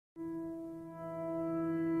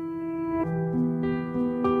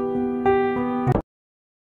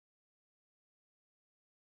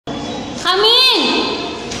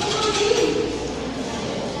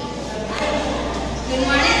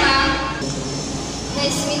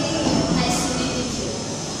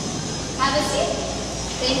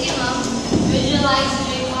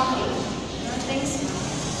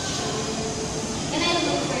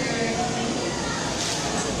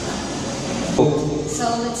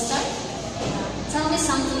start? Tell me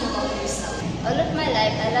something about yourself. All of my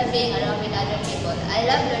life, I love being around with other people. I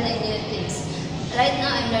love learning new things. Right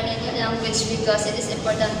now, I'm learning new language because it is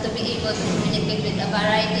important to be able to communicate with a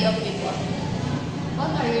variety of people.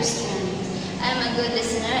 What are your strengths? I'm a good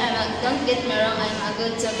listener. Don't get me wrong, I'm a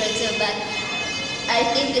good talker too, but I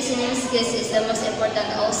think listening skills is the most important.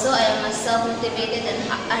 Also, I am a self-motivated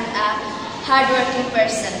and a hardworking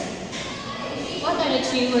person. What are the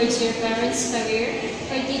 3 words your parents' career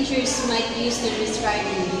or teachers might use to describe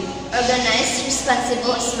you? Organized,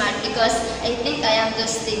 responsible, smart, because I think I am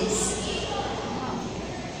those things.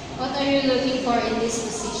 What are you looking for in this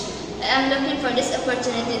position? I am looking for this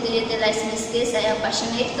opportunity to utilize my skills. I am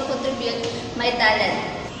passionate to contribute my talent.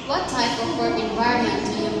 What type of work environment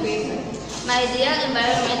do you prefer? My ideal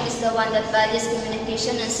environment is the one that values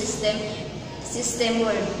communication and system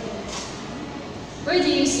work. Where do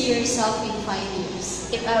you see yourself in 5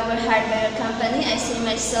 years? If I were hired by a company, I see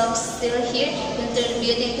myself still here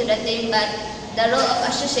contributing to the team, but the role of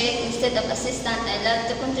associate instead of assistant. I love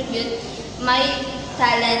to contribute my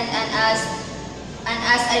talent and as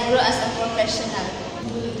I grow as a professional.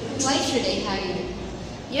 Why should I hire you?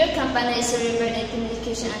 Your company is a river in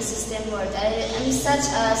communication and system work. I am such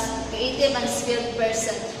a creative and skilled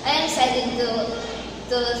person. I am excited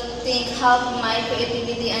to think how my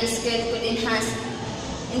creativity and skill could enhance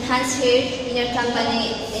here in your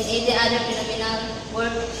company and any other phenomenal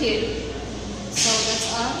work here. So that's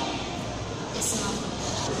all? Yes, ma'am.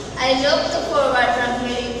 I look forward from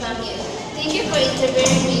hearing from you. Thank you for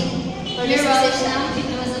interviewing me for this session. It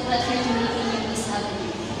was a pleasure to meet you, Miss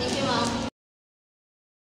Abanil. Thank you, ma'am.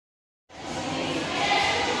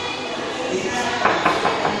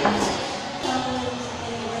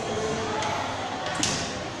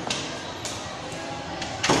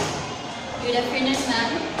 Good afternoon,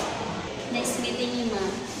 ma'am. Nice meeting you,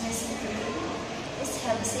 ma'am. Nice meeting you. Please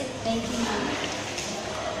have a seat. Thank you, ma'am.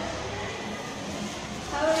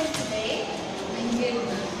 How are you today? I'm good,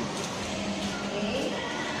 ma'am. Okay.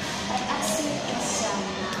 I asked you a question.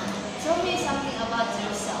 Tell me something about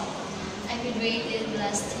yourself. I graduated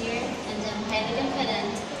last year and I'm highly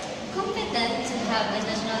confident, competent to have a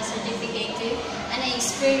national certificate, and I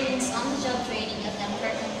experienced on-the-job training at the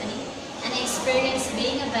company, and I experienced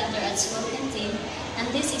being a vendor at school canteen, and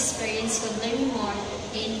this experience could learn me more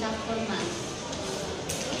in impactful manner.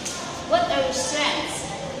 What are your strengths?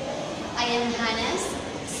 I am honest,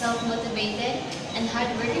 self-motivated, and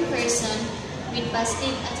hardworking person with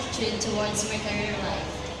positive attitude towards my career life.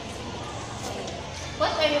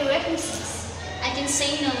 What are your weaknesses? I can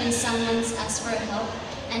say no when someone asks for help,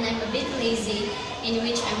 and I'm a bit lazy, in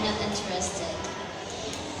which I'm not interested.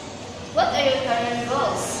 What are your career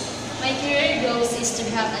goals? My career goals is to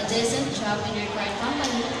have a decent job in your current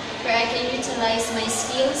company where I can utilize my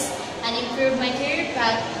skills and improve my career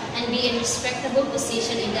path and be in a respectable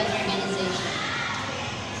position in that organization.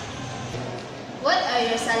 What are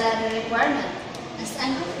your salary requirements? As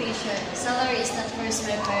I'm a fresher, salary is not first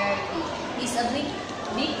my priority. It's a big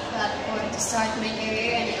platform to start my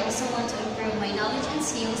career, and I also want to improve my knowledge and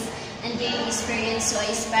skills and gain experience, so I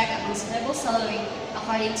expect a considerable salary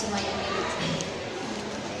according to my ability.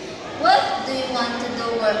 What do you want to do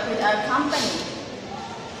work with our company?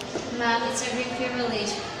 Ma'am, it's a great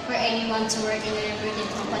privilege for anyone to work in a reputed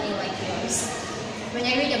company like yours. When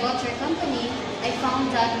I read about your company, I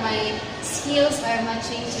found that my skills are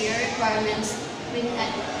matching to your requirements,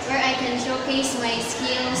 where I can showcase my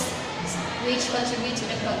skills which contribute to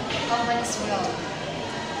the company's growth.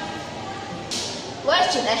 Why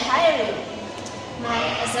should I hire you?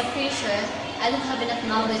 Ma'am, as a fresher, I don't have enough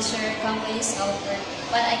knowledge to your company's outlook,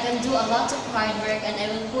 but I can do a lot of hard work and I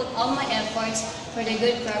will put all my efforts for the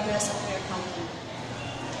good progress of your company.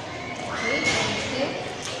 Okay, thank you.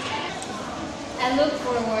 I look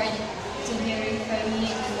forward to hearing from you,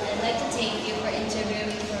 and I'd like to thank you for interviewing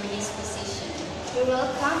me for this position. You're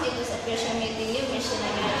welcome. It was a pleasure meeting you, Ms.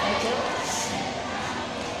 Arcadio.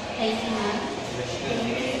 Thank you, ma'am.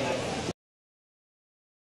 Thank you.